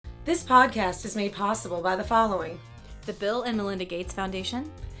This podcast is made possible by the following: the Bill and Melinda Gates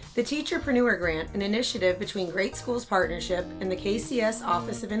Foundation, the Teacherpreneur Grant, an initiative between Great Schools Partnership and the KCS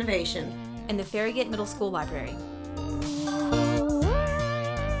Office of Innovation, and the Farragut Middle School Library.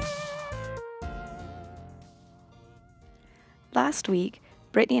 Last week,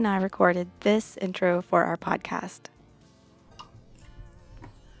 Brittany and I recorded this intro for our podcast.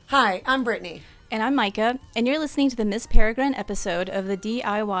 Hi, I'm Brittany. And I'm Micah, and you're listening to the Miss Peregrine episode of the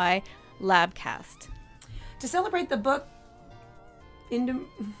DIY Labcast. To celebrate the book I guess I need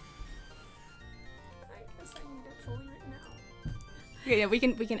it fully written out. Yeah, we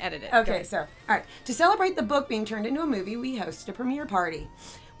can edit it. Okay, so, all right. To celebrate the book being turned into a movie, we hosted a premiere party.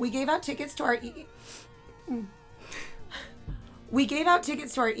 We gave out tickets to our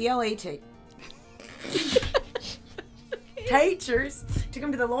ELA teachers to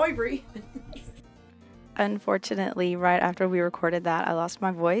come to the library. Unfortunately, right after we recorded that, I lost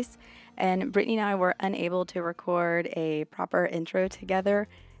my voice, and Brittany and I were unable to record a proper intro together,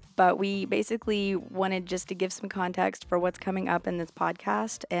 but we basically wanted just to give some context for what's coming up in this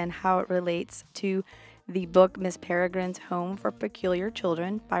podcast and how it relates to the book Miss Peregrine's Home for Peculiar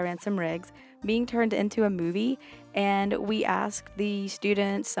Children by Ransom Riggs being turned into a movie. And we asked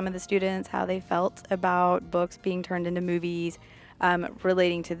some of the students, how they felt about books being turned into movies,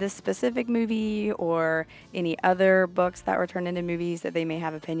 relating to this specific movie or any other books that were turned into movies that they may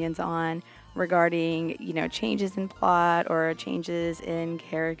have opinions on regarding, changes in plot or changes in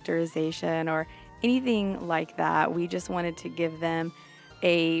characterization or anything like that. We just wanted to give them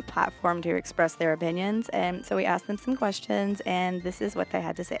a platform to express their opinions. And so we asked them some questions, and this is what they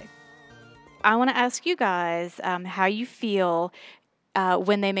had to say. I want to ask you guys how you feel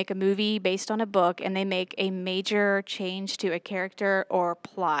when they make a movie based on a book and they make a major change to a character or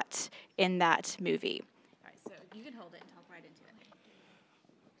plot in that movie. All right, so you can hold it and talk right into it.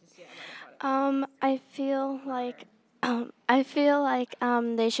 I feel like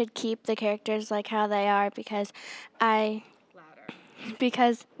they should keep the characters like how they are because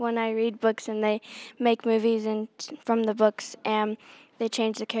when I read books and they make movies and from the books and they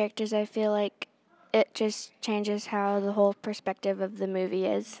change the characters, I feel like it just changes how the whole perspective of the movie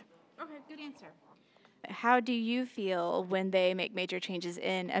is. Okay, good answer. How do you feel when they make major changes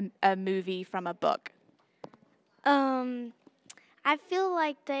in a movie from a book? I feel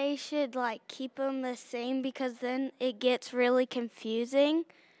like they should keep them the same because then it gets really confusing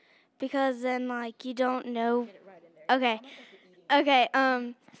because then you don't know. Okay.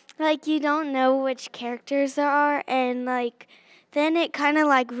 You don't know which characters there are and then it kind of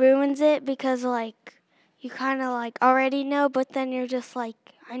ruins it because you kind of already know, but then you're just I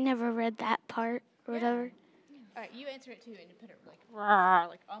never read that part or whatever. Yeah. All right, you answer it too, and you put it rawr,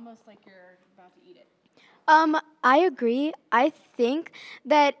 almost like you're about to eat it. I agree. I think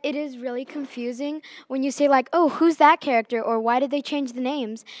that it is really confusing when you say oh, who's that character or why did they change the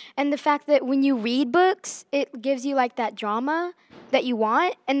names? And the fact that when you read books, it gives you that drama that you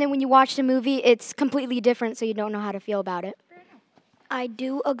want, and then when you watch the movie, it's completely different, so you don't know how to feel about it. I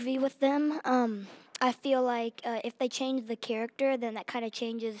do agree with them. I feel like if they change the character, then that kind of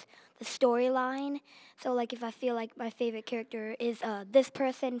changes the storyline. So, if I feel like my favorite character is this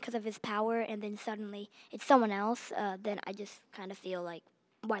person because of his power, and then suddenly it's someone else, then I just kind of feel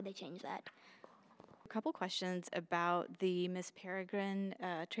why they changed that. A couple questions about the Miss Peregrine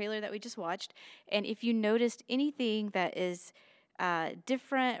trailer that we just watched, and if you noticed anything that is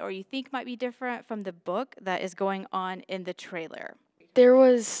different or you think might be different from the book that is going on in the trailer. There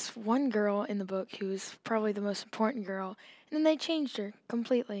was one girl in the book who was probably the most important girl, and then they changed her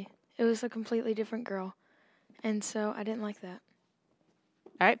completely. It was a completely different girl, and so I didn't like that.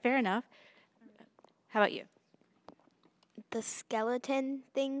 All right, fair enough. How about you? The skeleton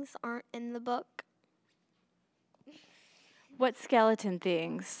things aren't in the book. What skeleton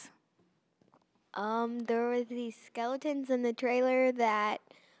things? There were these skeletons in the trailer that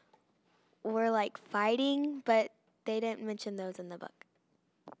were fighting, but they didn't mention those in the book.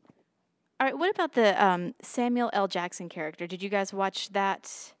 All right, what about the Samuel L. Jackson character? Did you guys watch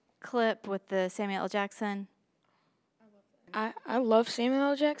that clip with the Samuel L. Jackson? I love Samuel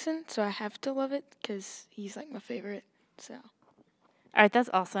L. Jackson, so I have to love it because he's my favorite. So. All right,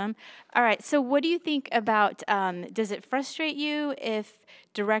 that's awesome. All right, so what do you think about, does it frustrate you if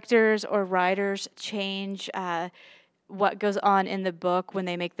directors or writers change what goes on in the book when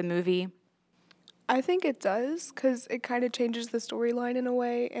they make the movie? I think it does because it kind of changes the storyline in a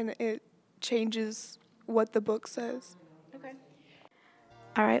way and it changes what the book says. Okay.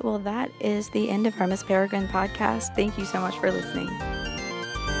 All right, well, that is the end of our Miss Peregrine podcast. Thank you so much for listening.